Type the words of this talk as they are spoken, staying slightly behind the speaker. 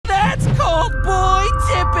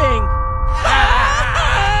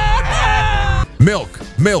Milk,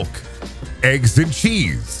 milk, eggs and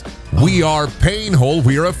cheese. We are painhole,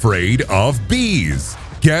 we're afraid of bees.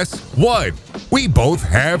 Guess what? We both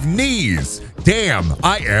have knees. Damn,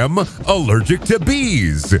 I am allergic to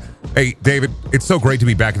bees. Hey, David, it's so great to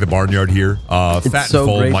be back at the barnyard here. Fat and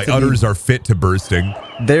full, my udders are fit to bursting.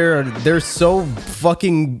 They're so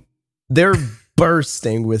fucking, they're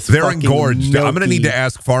bursting with They're engorged. I'm going to need to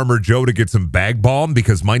ask Farmer Joe to get some bag balm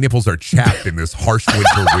because my nipples are chapped in this harsh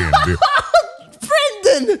winter wind.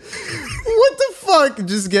 Brendan, what the fuck?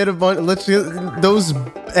 Just get a bunch. Let's get those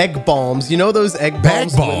egg balms. You know those egg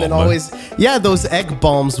balms women always. Yeah, those egg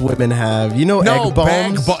balms women have. You know, egg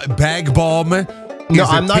balms. Bag balm. No,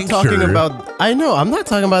 I'm not talking about. I know. I'm not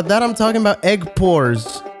talking about that. I'm talking about egg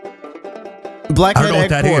pores. Blackhead I don't know what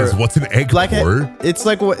that is. What's an egg pore? It's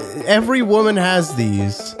like what every woman has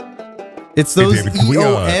these. It's those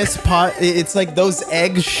EOS pot. It's like those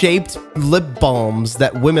egg-shaped lip balms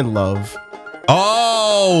that women love.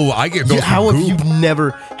 Oh, I get those. Yeah, how have you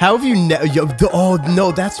never? Oh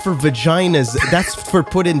no, that's for vaginas. That's for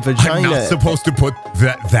put in vagina. I'm not supposed to put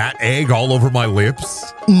that egg all over my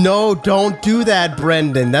lips. No, don't do that,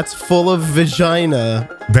 Brendan. That's full of vagina.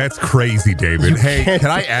 That's crazy, David. Hey,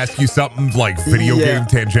 can I ask you something like video game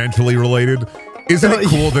tangentially related? Isn't it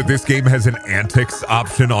cool that this game has an antics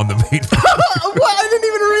option on the main? What? I didn't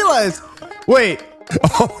even realize. Wait.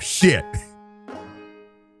 Oh shit.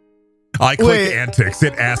 I click antics.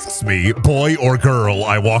 It asks me, boy or girl.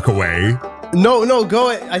 I walk away. No, go.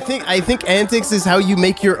 I think antics is how you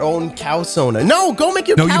make your own cow sona. No, go make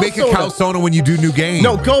your cow sona. No, you make a cow sona when you do new game.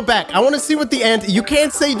 No, go back. I want to see what the you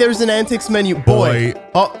can't say there's an antics menu. Boy.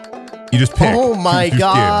 Oh. You just pick. Oh my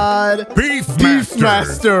God. Beef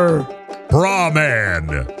Master.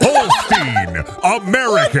 Brahman. Holstein.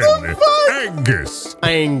 American.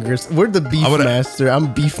 Angus. We're the Beef Master.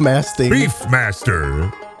 I'm Beef Master. Beef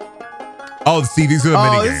Master. Oh, see, these are the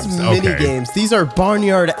mini games. Mini games. These are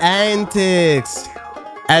Barnyard antics,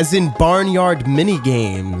 as in Barnyard mini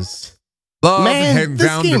games. Man,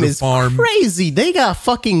 this game is crazy. They got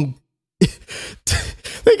fucking.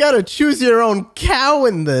 They gotta choose your own cow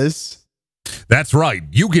in this. That's right.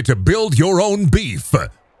 You get to build your own beef.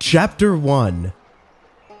 Chapter 1.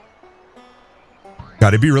 God,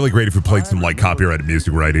 it'd be really great if we played some like copyrighted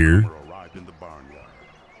music right here.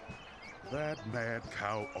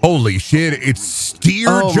 Holy shit, it's Steer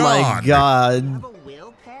John. Oh my God.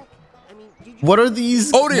 What are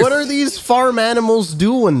these? Otis. What are these farm animals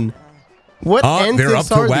doing? What antics they're up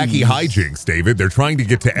to wacky these? hijinks, David. They're trying to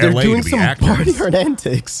get to LA to be actors. Barnyard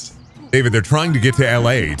antics. David, they're trying to get to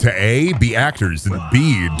LA to A, be actors, and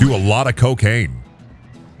B, do a lot of cocaine.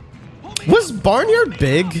 Was Barnyard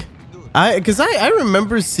big? Because I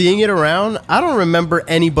remember seeing it around. I don't remember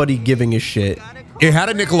anybody giving a shit. It had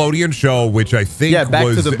a Nickelodeon show, which I think was... Back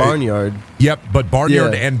to the Barnyard. Yep, but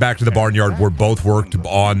Barnyard and Back to the Barnyard were both worked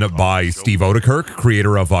on by Steve Odekirk,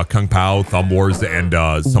 creator of Kung Pao, Thumb Wars, and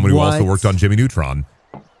someone who also worked on Jimmy Neutron.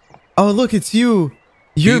 Oh, look, it's you.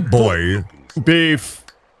 You're boy. Beef.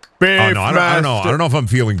 Oh, no, I don't know if I'm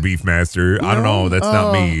feeling Beef Master. No? I don't know. That's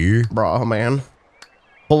not me. Bro, man.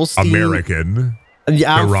 Holstein. American.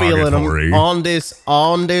 Yeah, I'm feeling them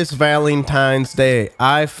on this Valentine's Day.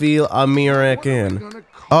 I feel American.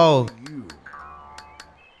 Oh.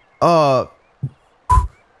 I've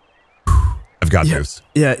got this.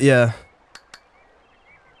 Yeah.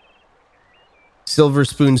 Silver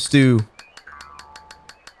spoon stew.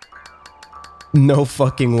 No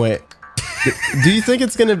fucking way. Do you think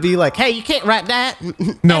it's gonna be like, hey, you can't write that?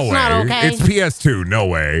 No way. Not okay. It's PS2. No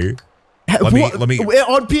way. Let me.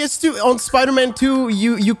 On PS2, on Spider-Man 2,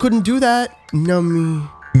 you couldn't do that. Nummy.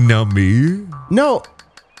 No.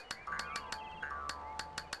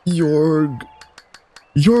 Jorg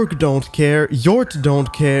don't care. Yort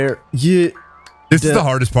don't care. This is the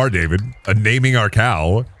hardest part, David. Naming our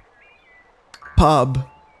cow. Pub.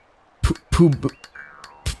 Pub.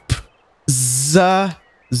 Za.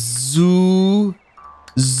 Zoo.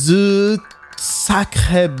 Z.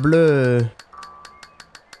 Sacre bleu.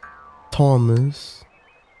 Thomas.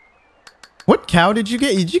 What cow did you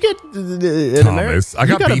get? Did you get Thomas? I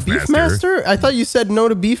got a Beef Master. I thought you said no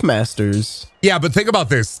to Beef Masters. Yeah, but think about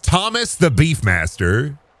this. Thomas the Beef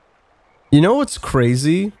Master. You know what's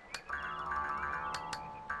crazy?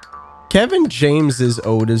 Kevin James is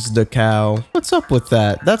Otis the cow. What's up with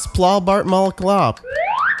that? That's Pla Bart Malaklop.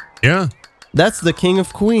 Yeah. That's the King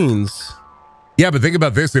of Queens. Yeah, but think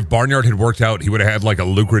about this. If Barnyard had worked out, he would have had like a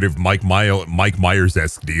lucrative Mike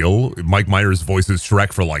Myers-esque deal. Mike Myers voices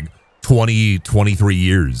Shrek for like 23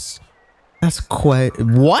 years. That's quite...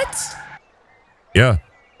 What? Yeah.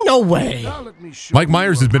 No way. Mike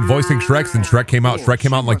Myers has been voicing Shrek since Shrek came out. Shrek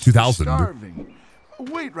came out in like 2000.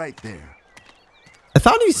 Wait right there. I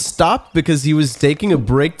thought he stopped because he was taking a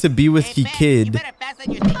break to be with his kid.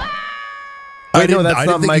 I know that's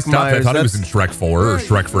not Mike Myers. I thought it was in Shrek 4 or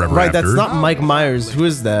Shrek Forever Right, After. that's not Mike Myers. Who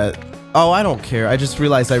is that? Oh, I don't care. I just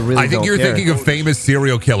realized I really don't care. I think you're thinking of famous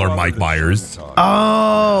serial killer Mike Myers.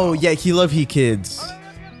 Oh, yeah, he love he kids.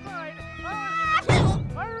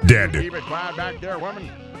 Dead. Do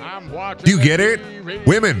you get it?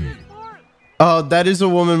 Women. Oh, that is a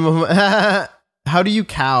woman. How do you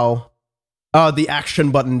cow? Oh, the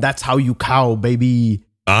action button. That's how you cow, baby.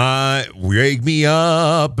 Wake me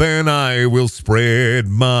up and I will spread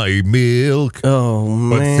my milk. Oh,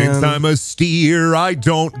 man. But since I'm a steer, I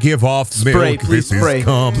don't give off milk. Please spray.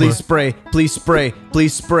 Please spray. Please spray.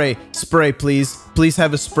 Please spray. Spray, please. Please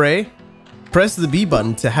have a spray. Press the B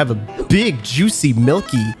button to have a big, juicy,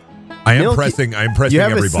 milky. I'm pressing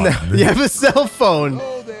every button. You have a cell phone.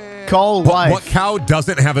 Call wife. What cow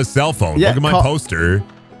doesn't have a cell phone? Yeah, look at my poster.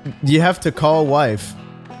 You have to call wife.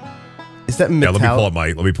 Is that metal? Yeah,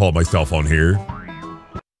 let me pull up my cell phone here.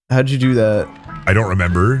 How'd you do that? I don't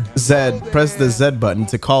remember. Z. Press the Z button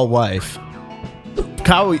to call wife.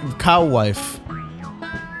 Cow wife.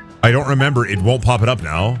 I don't remember. It won't pop it up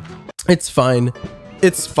now. It's fine.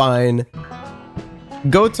 It's fine.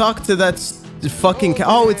 Go talk to that fucking cow.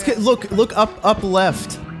 Oh, it's look up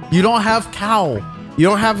left. You don't have cow. You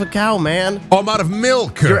don't have a cow, man. Oh, I'm out of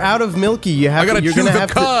milk. You're out of milky. You have. I gotta chew the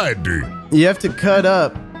cud. You have to cut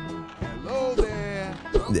up. Hello there.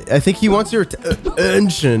 I think he wants your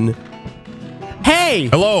attention. Hey.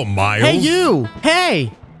 Hello, Miles. Hey, you.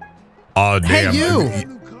 Hey. Oh, damn. Hey,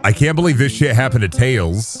 you. I can't believe this shit happened to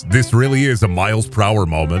Tails. This really is a Miles per hour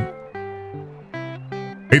moment.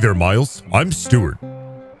 Hey there, Miles. I'm Stuart.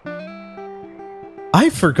 I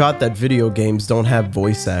forgot that video games don't have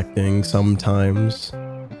voice acting sometimes.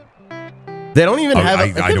 They don't even have.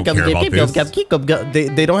 I don't care about this.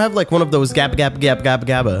 They don't have like one of those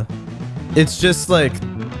gabba. It's just like,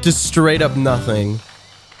 just straight up nothing.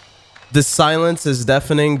 The silence is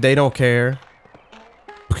deafening. They don't care.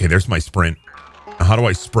 Okay, there's my sprint. How do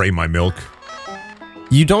I spray my milk?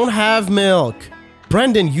 You don't have milk.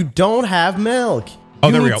 Brendan, you don't have milk.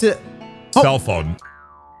 Oh, there we go. Cell phone.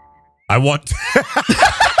 I want...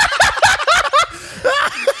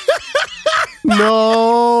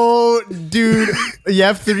 No, dude. You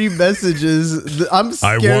have 3 messages. I'm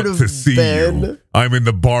scared I want of to see Ben. you. I'm in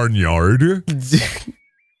the barnyard.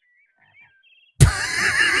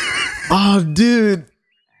 Oh, dude.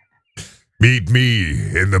 Meet me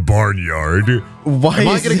in the barnyard. Why am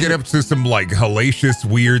I going to get up to some like hellacious,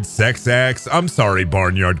 weird sex acts? I'm sorry,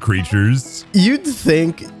 barnyard creatures. You'd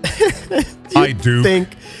think.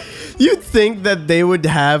 You'd think that they would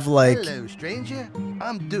have like. Hello, stranger.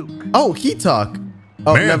 I'm Duke. Oh, he talk.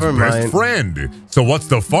 Oh, Man's never best mind. friend. So what's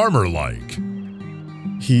the farmer like?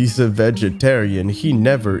 He's a vegetarian. He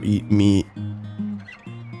never eat meat.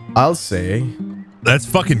 I'll say. That's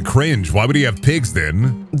fucking cringe. Why would he have pigs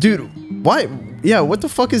then? Dude, why? Yeah, what the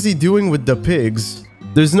fuck is he doing with the pigs?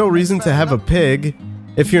 There's no reason to have a pig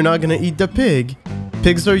if you're not gonna eat the pig.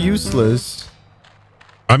 Pigs are useless.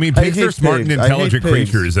 I mean, pigs are smart and intelligent pigs.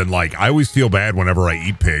 creatures, and like, I always feel bad whenever I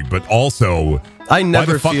eat pig, but also, I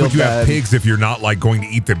never why the fuck feel would you bad. have pigs if you're not like going to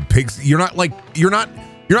eat them? Pigs, you're not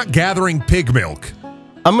gathering pig milk.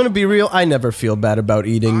 I'm gonna be real. I never feel bad about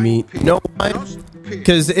eating meat. No,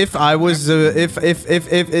 because if I was if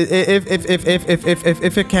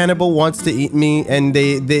a cannibal wants to eat me and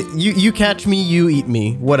you catch me, you eat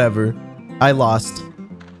me, whatever. I lost.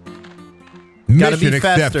 Gotta be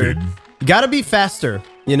faster. Gotta be faster.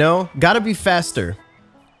 You know, gotta be faster.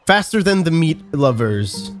 Faster than the meat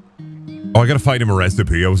lovers. Oh, I gotta find him a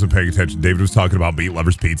recipe. I wasn't paying attention. David was talking about meat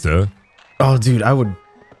lovers pizza. Oh, dude, I would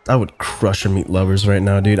crush a meat lovers right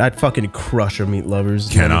now, dude. I'd fucking crush a meat lovers.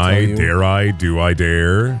 Can I? Dare I? Do I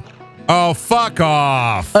dare? Oh, fuck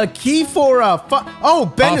off! A key for a Oh,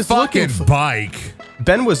 Ben is looking for bike.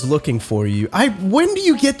 Ben was looking for you. When do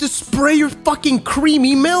you get to spray your fucking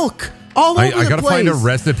creamy milk all over the place? I gotta find a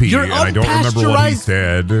recipe, and I don't remember what he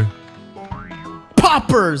said.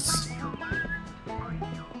 Poppers.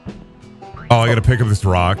 Oh, I gotta pick up this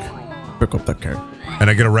rock. Pick up that can. And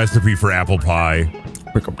I get a recipe for apple pie.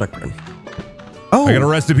 Pick up that can. Oh, I got a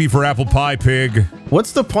recipe for apple pie, pig.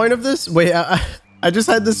 What's the point of this? Wait, I just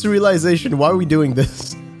had this realization. Why are we doing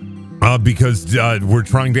this? Because we're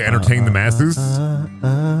trying to entertain the masses.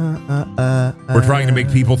 We're trying to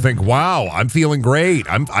make people think, wow, I'm feeling great.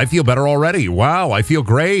 I feel better already. Wow, I feel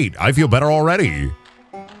great. I feel better already.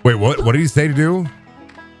 Wait, what did he say to do?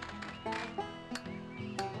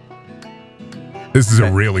 This is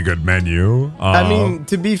a really good menu. I mean,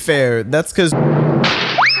 to be fair, that's because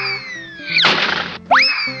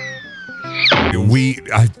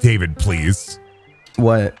David, please.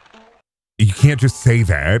 What? You can't just say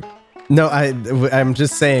that. No, I'm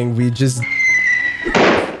just saying we just.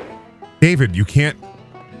 David, you can't.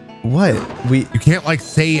 What? You can't like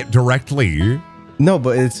say it directly. No,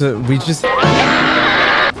 but it's we just.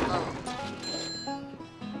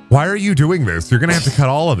 Why are you doing this? You're gonna have to cut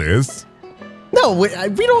all of this. No, we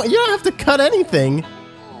don't. You don't have to cut anything.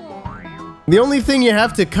 The only thing you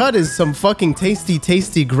have to cut is some fucking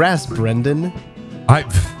tasty grass, Brendan.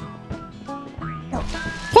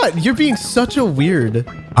 What? You're being such a weird.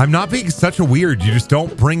 I'm not being such a weird. You just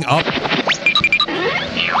don't bring up.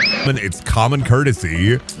 It's common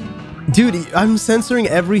courtesy. Dude, I'm censoring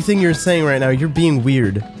everything you're saying right now. You're being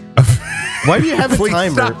weird. Why do you have a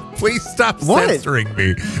timer? Please stop censoring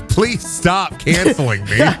me. Please stop canceling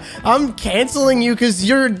me. I'm canceling you because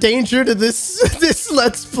you're a danger to this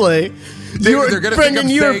Let's Play. They're gonna Brendan,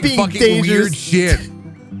 think I'm saying fucking dangerous. Weird shit.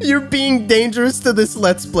 You're being dangerous to this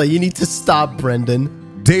Let's Play. You need to stop, Brendan.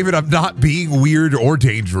 David, I'm not being weird or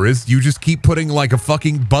dangerous. You just keep putting like a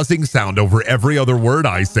fucking buzzing sound over every other word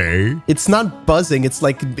I say. It's not buzzing. It's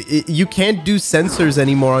like you can't do censors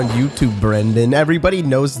anymore on YouTube, Brendan. Everybody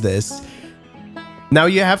knows this. Now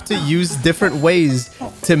you have to use different ways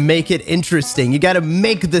to make it interesting. You got to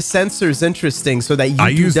make the censors interesting so that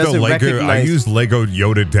YouTube doesn't recognize. I use Lego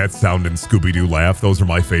Yoda death sound and Scooby-Doo laugh. Those are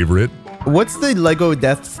my favorite. What's the Lego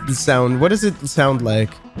death sound? What does it sound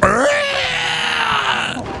like?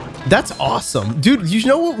 That's awesome. Dude, you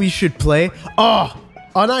know what we should play? Oh,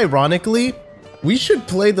 unironically, we should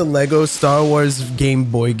play the Lego Star Wars Game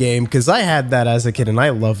Boy game because I had that as a kid and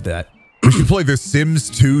I loved that. We should play the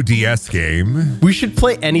Sims 2 DS game. We should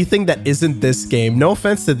play anything that isn't this game. No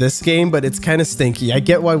offense to this game, but it's kind of stinky. I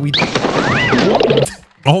get why we...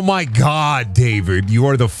 Oh my god, David, you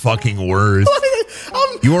are the fucking worst.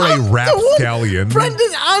 You are a rapscallion. Brendan,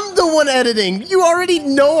 I'm the one editing. You already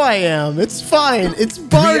know I am. It's fine. It's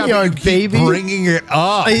Barnyard, baby. Bringing it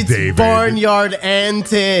up, it's David. Barnyard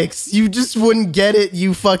antics. You just wouldn't get it,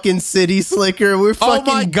 you fucking city slicker. We're fucking.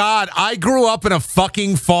 Oh my god, I grew up in a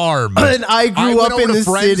fucking farm. And I grew up in the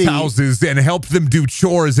city. Houses and helped them do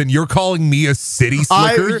chores, and you're calling me a city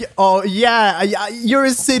slicker? Oh yeah, you're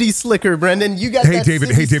a city slicker, Brendan. You got Hey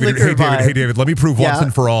David. Let me prove once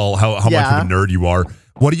and for all how much of a nerd you are.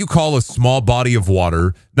 What do you call a small body of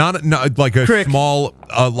water? Not like a Crick. Small,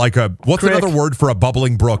 what's Crick. Another word for a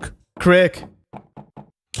bubbling brook? Crick.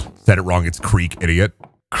 Said it wrong. It's creek, idiot.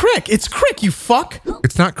 Crick. It's crick, you fuck.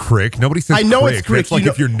 It's not crick. Nobody says I know crick. it's crick. It's like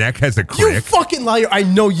if your neck has a crick. You fucking liar. I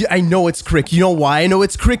know it's crick. You know why I know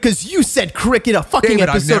it's crick? Because you said crick in a fucking David,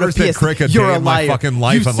 episode I've never of said PS. crick a You're day a in my liar. fucking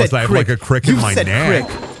life unless I have like a crick in my neck.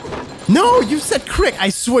 Crick. No, you said crick. I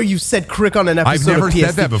swear you said crick on an episode I've never of PS.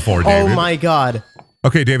 said that before, David. Oh my god.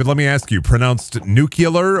 Okay, David, let me ask you. Pronounced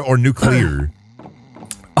nuclear or nuclear?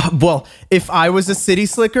 Well, if I was a city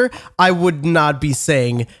slicker, I would not be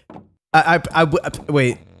saying...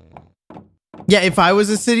 wait. Yeah, if I was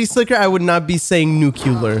a city slicker, I would not be saying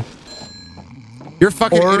nuclear. You're a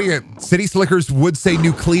fucking idiot. City slickers would say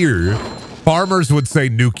nuclear. Farmers would say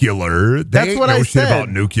nuclear. They ain't no shit about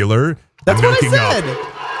nuclear. That's what I said.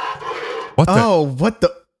 What the? Oh, what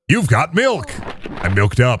the? You've got milk. I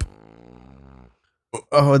milked up.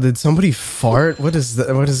 Oh, did somebody fart? What is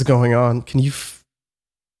that? What is going on? Can you?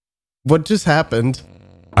 What just happened?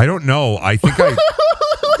 I don't know. I think I.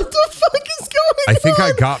 What the fuck is going on? I think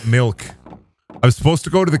I got milk. I was supposed to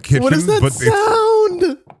go to the kitchen, what is that but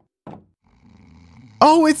sound?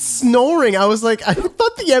 Oh, it's snoring. I was like, I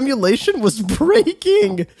thought the emulation was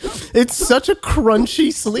breaking. It's such a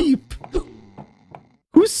crunchy sleep.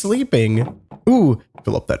 Who's sleeping? Ooh,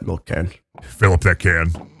 fill up that milk can. Fill up that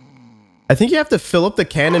can. I think you have to fill up the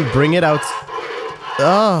can and bring it out.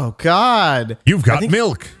 Oh, God. You've got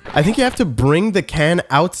milk. I think you have to bring the can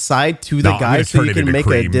outside to the guy so you can make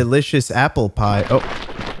a delicious apple pie. Oh.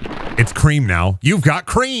 It's cream now. You've got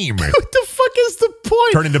cream. What the fuck is the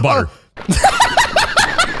point? Turn into butter.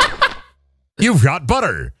 Oh. You've got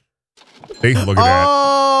butter. Hey, look at that.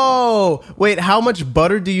 Oh, wait. How much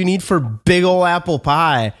butter do you need for big ol' apple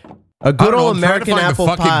pie? A good old American apple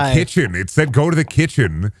pie. The fucking kitchen. It said go to the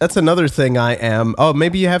kitchen. That's another thing I am. Oh,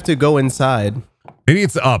 maybe you have to go inside. Maybe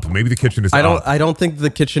it's up. Maybe the kitchen is up. I don't think the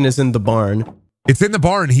kitchen is in the barn. It's in the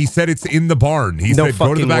barn. He said it's in the barn. He said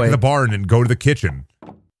go to the back of the barn and go to the kitchen.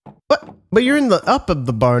 But you're in the up of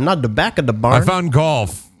the barn, not the back of the barn. I found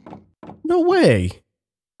golf. No way.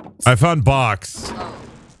 I found box.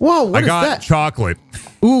 Whoa, what is that? I got chocolate.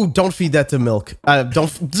 Ooh, don't feed that to milk. Don't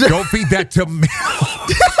feed that to milk.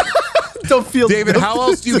 don't feel. David, how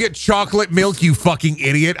else do you get chocolate milk, you fucking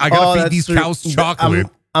idiot? I gotta feed these cows chocolate.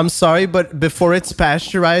 I'm sorry, but before it's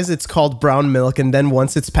pasteurized, it's called brown milk, and then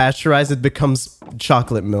once it's pasteurized, it becomes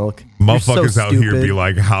chocolate milk. Motherfuckers out here be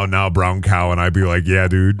like, how now, brown cow? And I'd be like, yeah,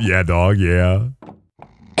 dude. Yeah, dog. Yeah.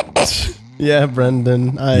 Yeah,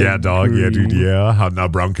 Brendan. Yeah, dog. Yeah, dude. Yeah. How now,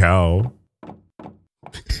 brown cow?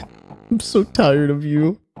 I'm so tired of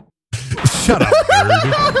you. Shut up,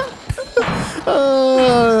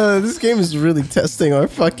 nerd. This game is really testing our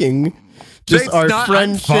fucking... Just our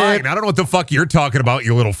friendship. Fine. I don't know what the fuck you're talking about,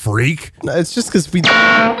 you little freak. No, it's just because we...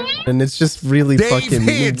 And it's just really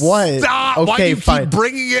David, fucking... What? Stop. Okay, why do you fine. keep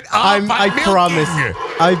bringing it up? I promise.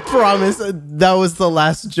 I promise. That was the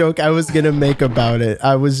last joke I was going to make about it.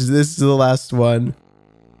 This is the last one.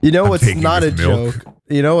 You know what's not a joke?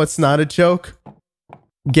 You know what's not a joke?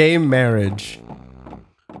 Gay marriage.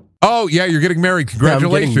 Oh, yeah, you're getting married.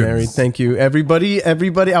 Congratulations. Yeah, I'm getting married. Thank you. Everybody,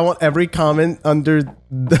 I want every comment under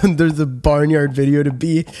the Barnyard video to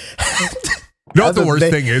be... You know what the worst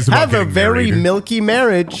thing is about getting married? Have a very milky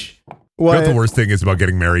marriage. You know what the worst thing is about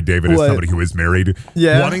getting married, David, as somebody who is married?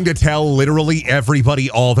 Yeah. Wanting to tell literally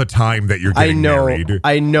everybody all the time that you're getting married.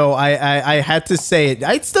 I know. I had to say it.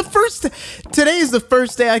 It's the first... Today is the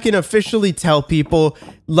first day I can officially tell people...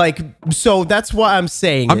 Like, so that's what I'm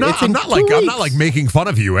saying. I'm not like making fun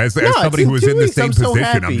of you as somebody who is in the same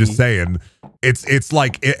position. I'm just saying it's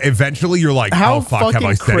like eventually you're like, oh fuck, have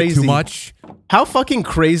I said it too much? How fucking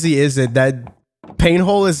crazy is it that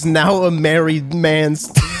Painhole is now a married man's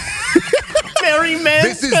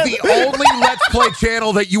This is the only Let's Play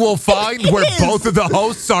channel that you will find where both of the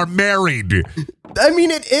hosts are married. I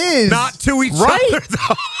mean, it is. Not to each other,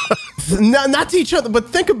 though. Not to each other, but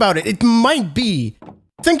think about it. It might be.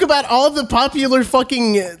 Think about all the popular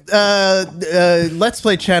fucking Let's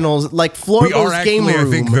Play channels like Florbo's Game Room.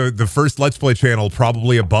 I think the first Let's Play channel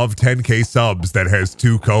probably above 10K subs that has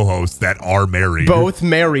 2 co-hosts that are married. Both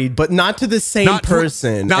married, but not to the same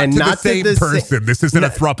person. Not to the same person. This isn't a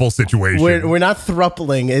thruple situation. We're not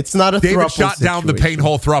thrupling. It's not a thruple David shot down the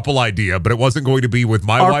Painhole thruple idea, but it wasn't going to be with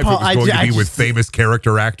my wife. It was going to be with famous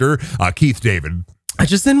character actor Keith David. I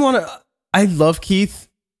just didn't want to... I love Keith.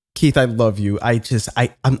 Keith, I love you. I'm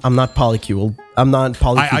not polycule. I'm not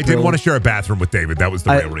polycule. I didn't want to share a bathroom with David. That was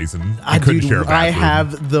the real reason. I couldn't share a bathroom. I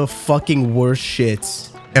have the fucking worst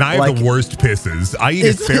shits. And I have the worst pisses. I eat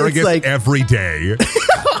asparagus every day.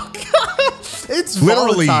 Oh, God. It's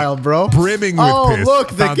literally volatile, bro. Brimming with piss. Look,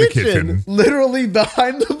 the kitchen. Literally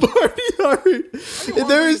behind the barnyard.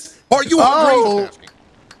 There's... Are you hungry?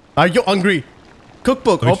 Are you hungry?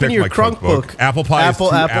 Cookbook. Open your crunk book. Apple pie is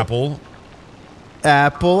apple.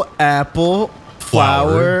 Apple,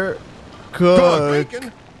 flour, cook.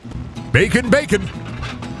 Bacon.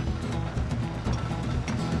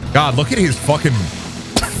 God, look at his fucking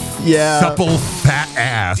supple fat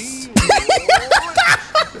ass.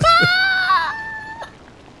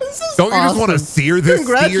 Don't you just want to sear this?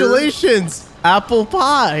 Congratulations, apple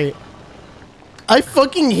pie. I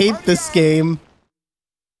fucking hate this game.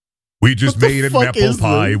 We just made an apple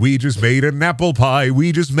pie. We just made an apple pie.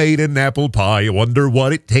 We just made an apple pie. I wonder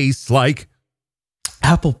what it tastes like.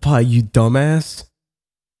 Apple pie, you dumbass.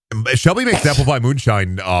 Shelby makes apple pie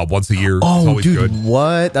moonshine once a year. Oh, it's always dude, good.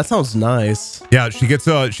 What? That sounds nice. Yeah, she gets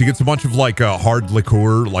a bunch of like hard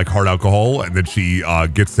liqueur, like hard alcohol, and then she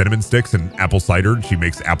gets cinnamon sticks and apple cider, and she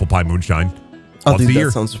makes apple pie moonshine once a year.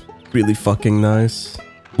 That sounds really fucking nice.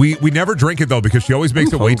 We never drink it though because she always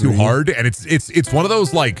makes it way too hard, and it's one of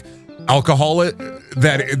those like alcohol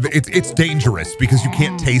that it's dangerous because you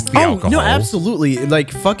can't taste the alcohol. No, absolutely. Like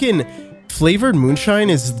fucking flavored moonshine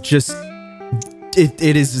is just it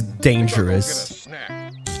is dangerous.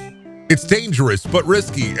 It's dangerous but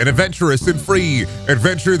risky and adventurous and free.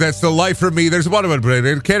 Adventure, that's the life for me. There's one of it, but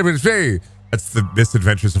it can't be free. That's the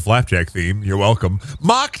Misadventures of Flapjack theme. You're welcome.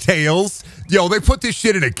 Mocktails. Yo, they put this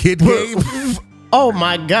shit in a kid game. Oh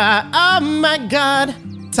my god. Oh my god.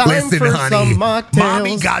 Time Listen, for honey, some mocktails.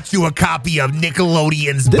 Mommy got you a copy of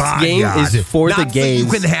Nickelodeon's This Barnyard. game is for the gays. So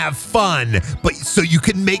you can have fun, but so you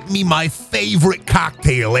can make me my favorite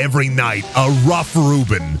cocktail every night, a Rough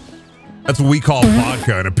Reuben. That's what we call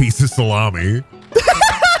vodka and a piece of salami.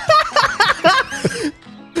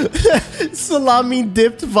 Salami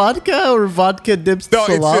dipped vodka or vodka dipped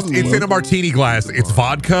salami? It's in a martini glass. It's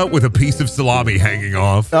vodka with a piece of salami hanging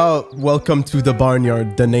off. Oh, welcome to the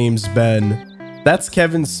Barnyard. The name's Ben. That's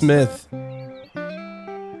Kevin Smith.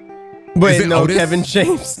 Wait, no, Otis? Kevin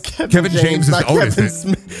James. Kevin James is Otis. Kevin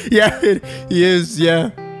Smith. Yeah, he is, yeah.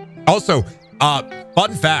 Also,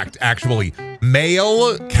 fun fact, actually,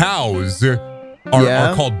 male cows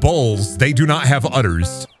are called bulls. They do not have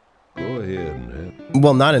udders. Go ahead, man.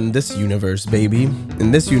 Well, not in this universe, baby.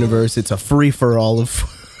 In this universe, it's a free-for-all of...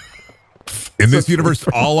 In this universe,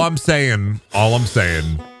 all I'm saying,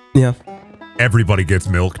 yeah, everybody gets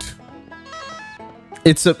milked.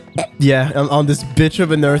 It's a, yeah, on this bitch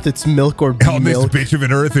of an earth, it's milk or be milk. On this bitch of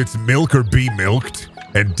an earth, it's milk or be milked.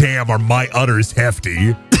 And damn, are my udders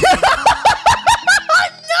hefty.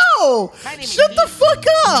 No! Shut the fuck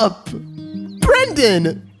up!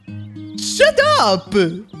 Brendan! Shut up!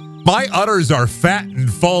 My udders are fat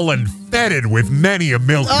and full and fetid with many a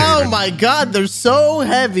milk. Oh David. my god, they're so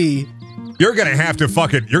heavy. You're gonna have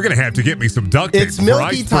to get me some duct tape. It's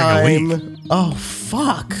milky time. Oh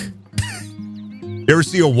fuck. You ever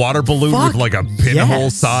see a water balloon with like a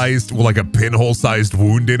pinhole-sized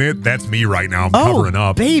wound in it? That's me right now. I'm covering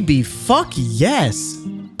up. Baby, fuck yes.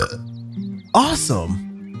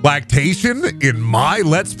 Awesome. Lactation in my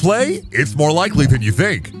Let's Play? It's more likely than you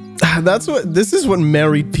think. This is what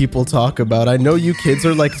married people talk about. I know you kids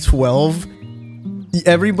are like 12.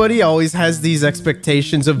 Everybody always has these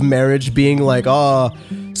expectations of marriage being like,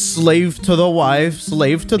 slave to the wife,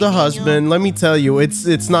 slave to the husband. Let me tell you,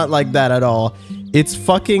 it's not like that at all. It's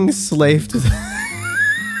fucking slave to the...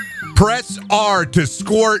 Press R to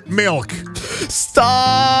squirt milk.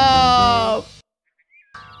 Stop!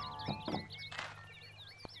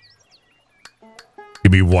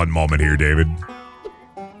 Give me one moment here, David.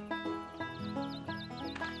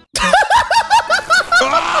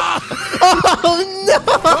 Oh no!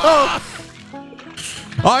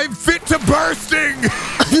 I'm fit to bursting.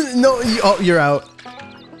 No, you're out.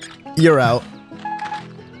 You're out.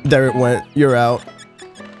 There it went. You're out.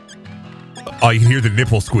 Oh, you can hear the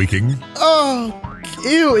nipple squeaking. Oh,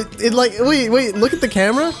 ew! It like wait. Look at the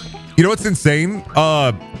camera. You know what's insane?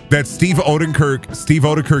 That Steve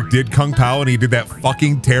Odenkirk did Kung Pao, and he did that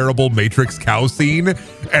fucking terrible Matrix cow scene,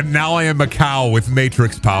 and now I am a cow with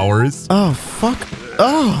Matrix powers. Oh fuck!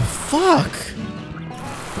 Oh fuck!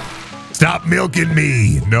 Stop milking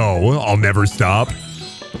me! No, I'll never stop.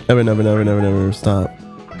 Never stop.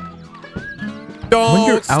 Don't when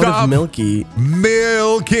you're stop out of milky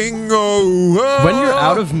milking. When you're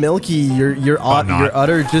out of milky, your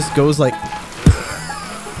udder just goes like.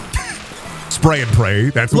 Spray and pray.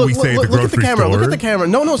 That's what we say at the grocery store. Look at the camera.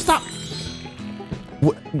 No, stop.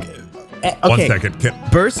 Okay. 1 second.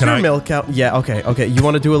 Burst your milk out. Yeah, okay. You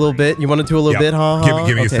want to do a little bit? Huh?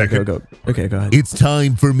 Give me a second. Okay, go ahead. It's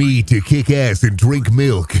time for me to kick ass and drink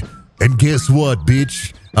milk. And guess what,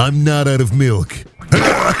 bitch? I'm not out of milk. It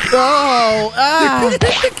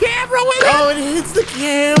hits the camera with it. Oh, it hits the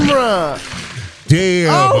camera.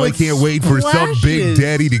 Damn, I can't wait for some big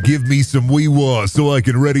daddy to give me some wee-wah so I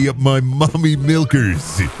can ready up my mommy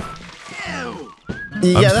milkers. Yeah,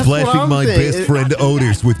 I'm splashing my best friend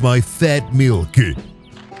Otis with my fat milk. Since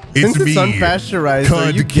it's unpasteurized, are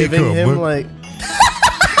you giving him like...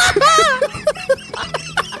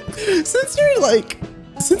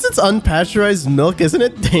 Since it's unpasteurized milk, isn't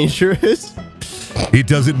it dangerous? It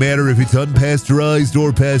doesn't matter if it's unpasteurized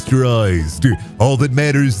or pasteurized. All that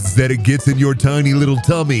matters is that it gets in your tiny little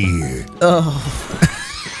tummy. Oh,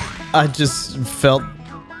 I just felt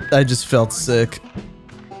sick.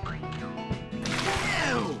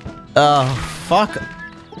 Oh, fuck.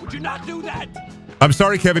 Would you not do that? I'm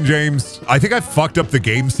sorry, Kevin James. I think I fucked up the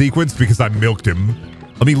game sequence because I milked him.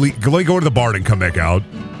 Let me go to the barn and come back out.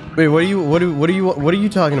 Wait, what are you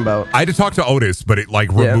talking about? I had to talk to Otis, but it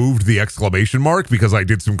removed the exclamation mark because I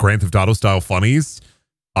did some Grand Theft Auto style funnies.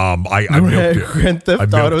 I milked it. Grand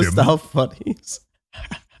Theft Auto style funnies.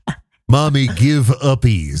 Mommy, give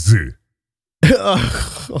uppies.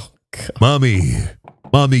 Oh, God. Mommy,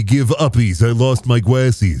 give uppies. I lost my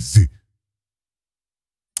glasses.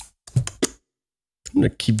 I'm gonna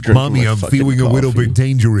keep drinking. Mommy, I'm feeling a little bit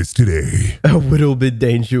dangerous today. A little bit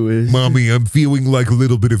dangerous. Mommy, I'm feeling like a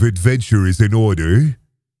little bit of adventure is in order.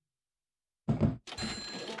 All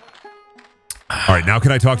right, now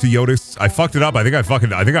can I talk to Yotis? I fucked it up. I think I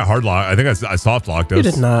hard locked. I think I soft locked us. You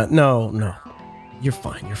did not. No. You're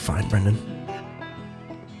fine. You're fine, Brendan.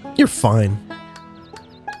 You're fine.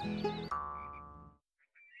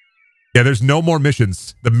 Yeah, there's no more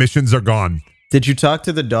missions. The missions are gone. Did you talk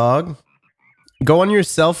to the dog? Go on your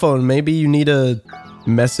cell phone. Maybe you need a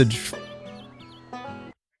message.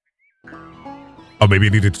 Oh, maybe I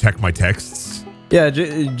need to check my texts. Yeah,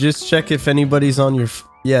 just check if anybody's on your...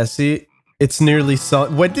 Yeah, see? It's nearly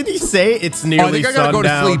sun... What did he say? It's nearly sundown. I think I gotta go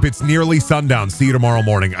to sleep. It's nearly sundown. See you tomorrow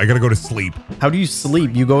morning. I gotta go to sleep. How do you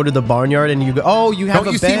sleep? You go to the barnyard and you go... Oh, you have a bed.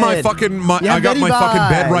 Don't you see my fucking... I got my fucking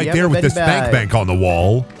bed right there with the spank bank on the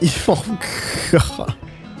wall. Oh, God.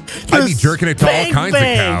 I'd be jerking it to all kinds of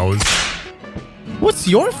cows. What's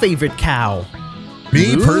your favorite cow?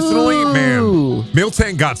 Me personally, man,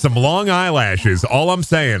 Miltank got some long eyelashes. All I'm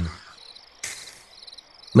saying.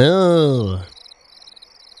 Moo.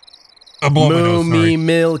 Moomy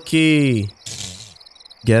Milky.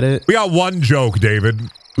 Get it? We got one joke, David.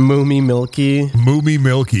 Moomy Milky. Moomy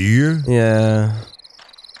Milky. Yeah.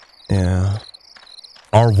 Yeah.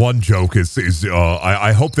 Our one joke is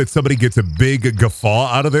I hope that somebody gets a big guffaw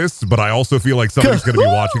out of this, but I also feel like somebody's going to be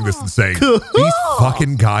watching this and saying, these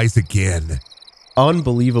fucking guys again.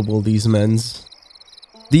 Unbelievable, these men's.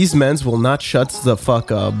 These men's will not shut the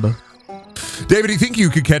fuck up. David, do you think you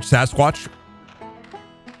could catch Sasquatch?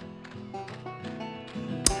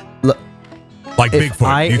 Like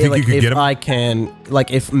Bigfoot. Do you think you could get him? If I can,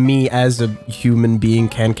 like if me as a human being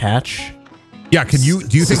can catch. Yeah, can you,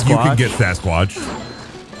 do you think you can get Sasquatch?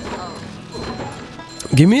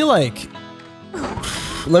 Give me like,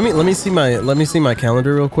 let me see my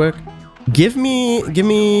calendar real quick. Give me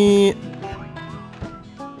May.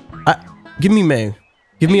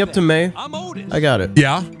 Give me up to May. I got it.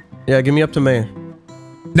 Yeah? Yeah, give me up to May.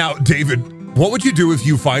 Now, David, what would you do if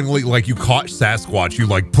you finally, like, you caught Sasquatch, you,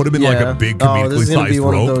 like, put him in, like, a big comedically sized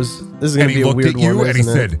rope, this is gonna be a weird one, and he looked at you and he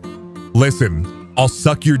said, listen, I'll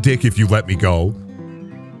suck your dick if you let me go.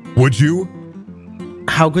 Would you?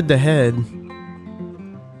 How good the head?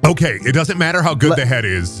 Okay, it doesn't matter how good the head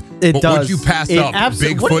is. It but does. would you pass up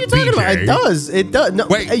Bigfoot what are you talking BJ? about? It does. It does. No,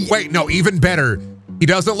 wait, no, even better. He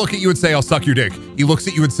doesn't look at you and say, I'll suck your dick. He looks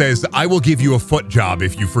at you and says, I will give you a foot job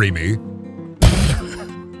if you free me.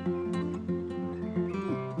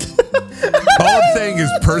 All I'm saying is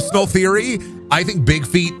personal theory. I think big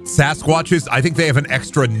feet Sasquatches, I think they have an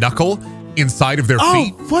extra knuckle inside of their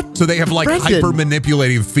feet. What? So they have like hyper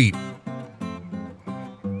manipulative feet.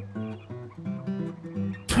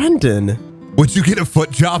 Brendan. Would you get a foot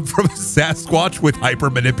job from a Sasquatch with hyper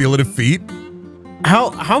manipulative feet?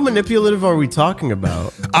 How manipulative are we talking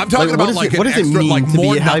about? I'm talking about like an extra, like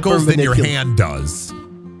more knuckles than your hand does.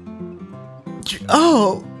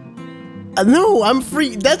 Oh, no, I'm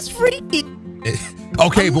free. That's freaky.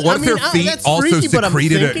 Okay, but what if their feet also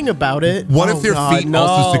secreted thinking about it? What if their feet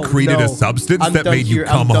also secreted a substance that made you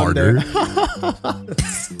come harder?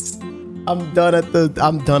 I'm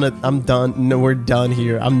done. No, we're done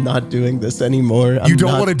here. I'm not doing this anymore. You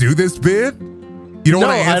don't want to do this bit? You don't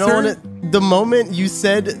want to answer? I don't want to. The moment you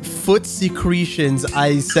said foot secretions,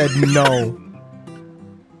 I said no.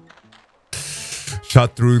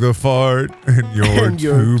 Shot through the fart and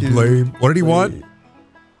you're to blame. What did he want?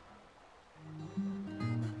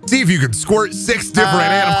 See if you can squirt 6 different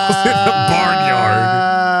animals in the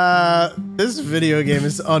barnyard. This video game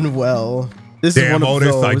is unwell. This Damn, is one of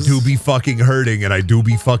Otis, those. I do be fucking hurting and I do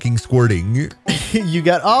be fucking squirting. You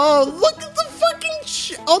got, look at the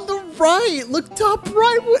fucking on the right. Look top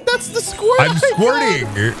right. That's the squirt. I'm squirting.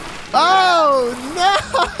 Oh, no.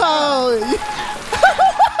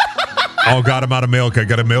 Oh, God, I'm out of milk. I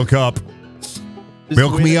got to milk up.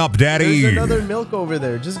 Milk me up, daddy. There's another milk over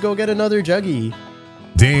there. Just go get another juggie.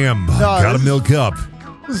 Damn, gotta milk up.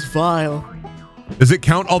 This is vile. Does it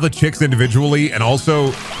count all the chicks individually? And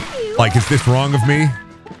also, like, is this wrong of me?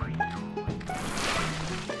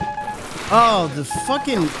 Oh, the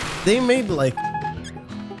fucking, they made like,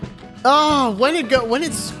 oh, when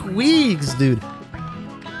it squeaks, dude.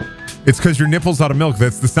 It's because your nipple's out of milk.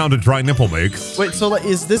 That's the sound a dry nipple makes. Wait, so like,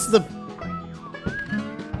 is this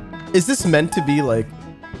meant to be like?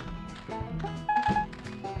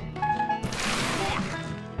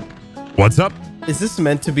 What's up? Is this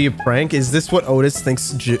meant to be a prank? Is this what Otis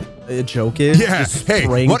thinks a joke is? Yeah. Hey,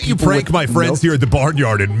 why don't you prank my friends here at the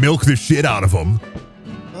barnyard and milk the shit out of them?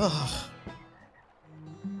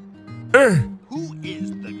 Who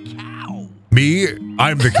is the cow? Me?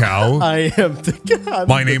 I'm the cow. I am the cow.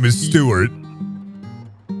 My name is Stuart.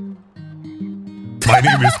 My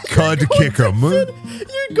name is Cud Kickem.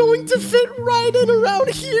 You're going to fit right in around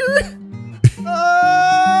here.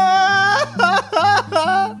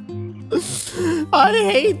 I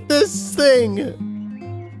hate this thing.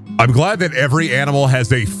 I'm glad that every animal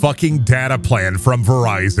has a fucking data plan from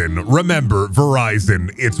Verizon. Remember,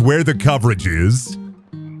 Verizon, it's where the coverage is.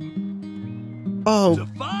 Oh,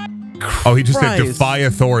 he just said defy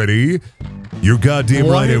authority. You're goddamn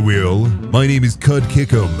right I will. My name is Cud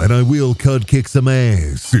Kickem, and I will Cud kick some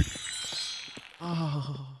ass.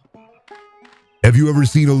 Oh. Have you ever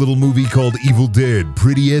seen a little movie called Evil Dead?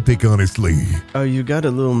 Pretty epic, honestly. Oh, you got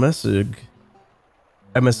a little message.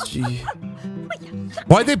 MSG.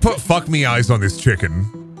 Why'd they put fuck me eyes on this chicken?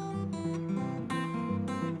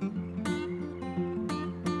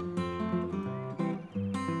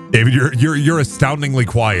 David, you're astoundingly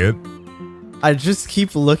quiet. I just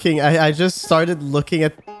keep looking. I just started looking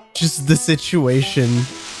at just the situation.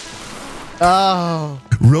 Oh.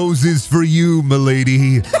 Roses for you,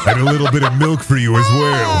 milady, and a little bit of milk for you as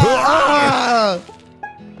well.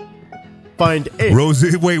 Find it.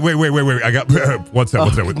 Roses. Wait. I got. What's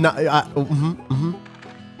that? No,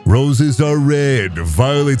 Roses are red,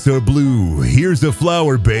 violets are blue. Here's a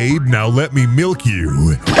flower, babe. Now let me milk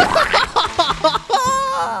you. This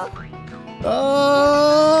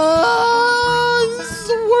is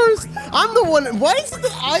the worst. I'm the one. Why is it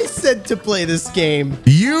that I said to play this game?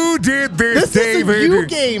 You did this, David. This is a you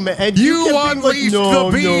game, and you unleashed the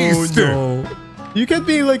beast. No. You kept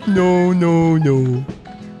being like, no.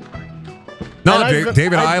 No,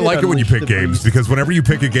 David, I like it when you pick games because whenever you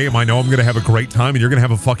pick a game, I know I'm going to have a great time and you're going to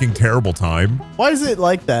have a fucking terrible time. Why is it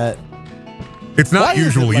like that? It's not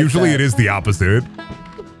usually. Usually it is the opposite.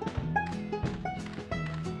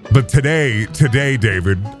 But today,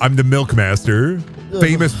 David, I'm the Milkmaster,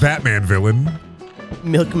 famous Batman villain.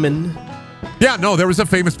 Milkman. Yeah, no, there was a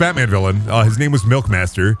famous Batman villain. His name was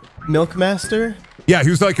Milkmaster. Milkmaster? Yeah,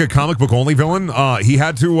 he was like a comic book only villain. He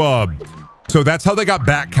had to, so that's how they got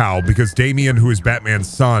Batcow, because Damian, who is Batman's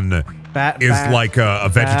son, is like a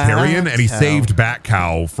vegetarian, and he saved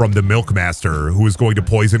Batcow from the Milkmaster, who was going to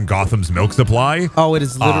poison Gotham's milk supply. Oh, it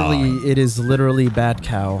is literally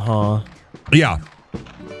Batcow, huh? Yeah.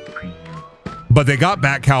 But they got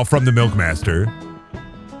Batcow from the Milkmaster.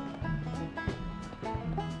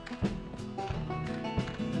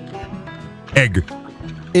 Egg.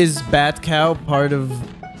 Is Batcow part of...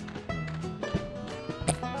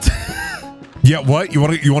 Yeah, what? You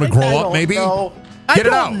want to grow up, maybe? Get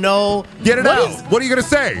it out. No. Get it out. What are you going to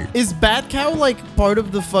say? Is Batcow like part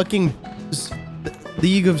of the fucking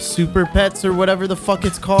League of Super Pets or whatever the fuck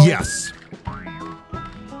it's called? Yes.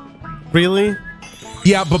 Really?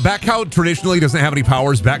 Yeah, but Batcow traditionally doesn't have any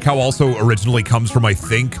powers. Batcow also originally comes from, I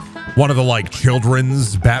think, one of the like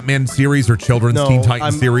children's Batman series or children's Teen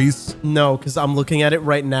Titans series. No, because I'm looking at it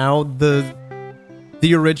right now. The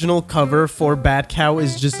original cover for Batcow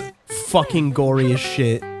is just fucking gory as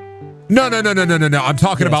shit. No. I'm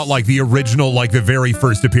talking about like the original, like the very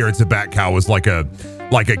first appearance of Batcow was like a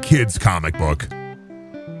kid's comic book.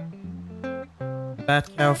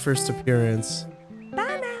 Batcow first appearance.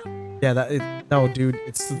 Yeah, no, dude.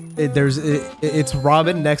 It's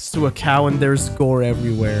Robin next to a cow and there's gore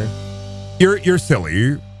everywhere. You're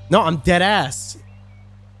silly. No, I'm dead ass.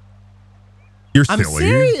 You're silly. I'm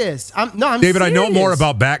serious. I'm David, serious. I know more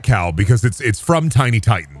about Batcow because it's from Tiny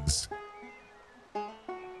Titans.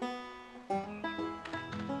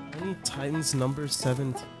 Tiny Titans number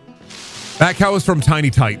 17. Batcow is from Tiny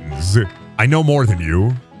Titans. I know more than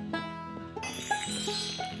you.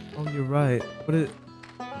 Oh, you're right.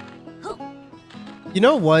 You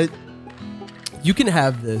know what? You can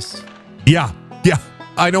have this. Yeah.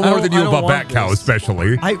 I know more than you about Batcow,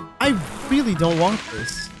 especially. I really don't want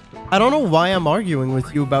this. I don't know why I'm arguing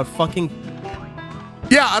with you about fucking...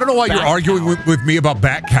 Yeah, I don't know why you're arguing with me about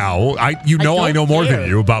Batcow. I know more than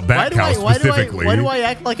you about Batcow specifically. Why do I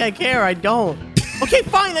act like I care? I don't. Okay,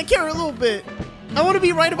 fine, I care a little bit. I want to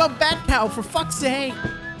be right about Batcow, for fuck's sake.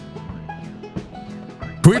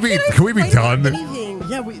 Can we be done?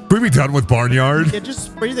 Yeah, can we be done with Barnyard? Yeah, just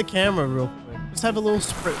spray the camera real quick. Just have a little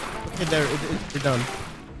spray. Okay, there, you're done.